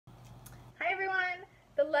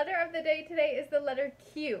letter of the day today is the letter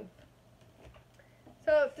Q.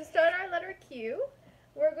 So to start our letter Q,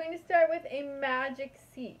 we're going to start with a magic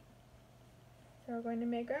C. So we're going to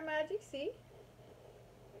make our magic C.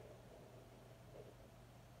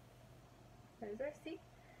 There's our C.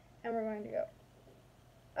 And we're going to go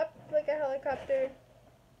up like a helicopter.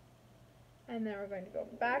 And then we're going to go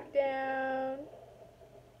back down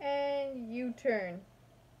and U-turn.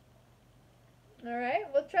 Alright,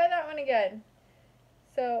 we'll try that one again.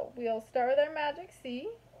 So we'll start with our magic C.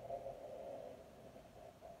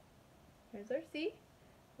 There's our C.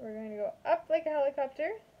 We're going to go up like a helicopter.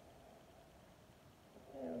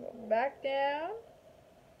 And we'll go back down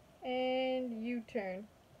and U-turn.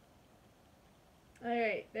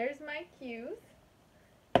 Alright, there's my Q's.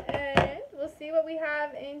 And we'll see what we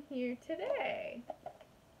have in here today.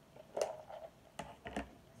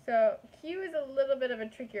 So Q is a little bit of a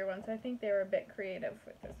trickier one, so I think they were a bit creative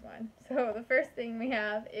with this one. So the first thing we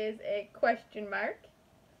have is a question mark,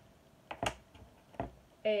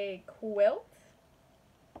 a quilt,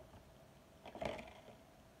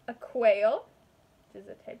 a quail, which is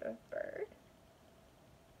a type of bird.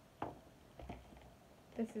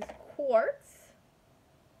 This is quartz,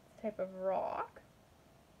 a type of rock.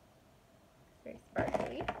 It's very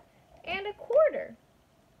sparkly. And a quarter.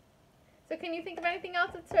 So can you think of anything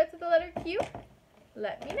else that starts with the letter Q?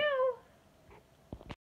 Let me know.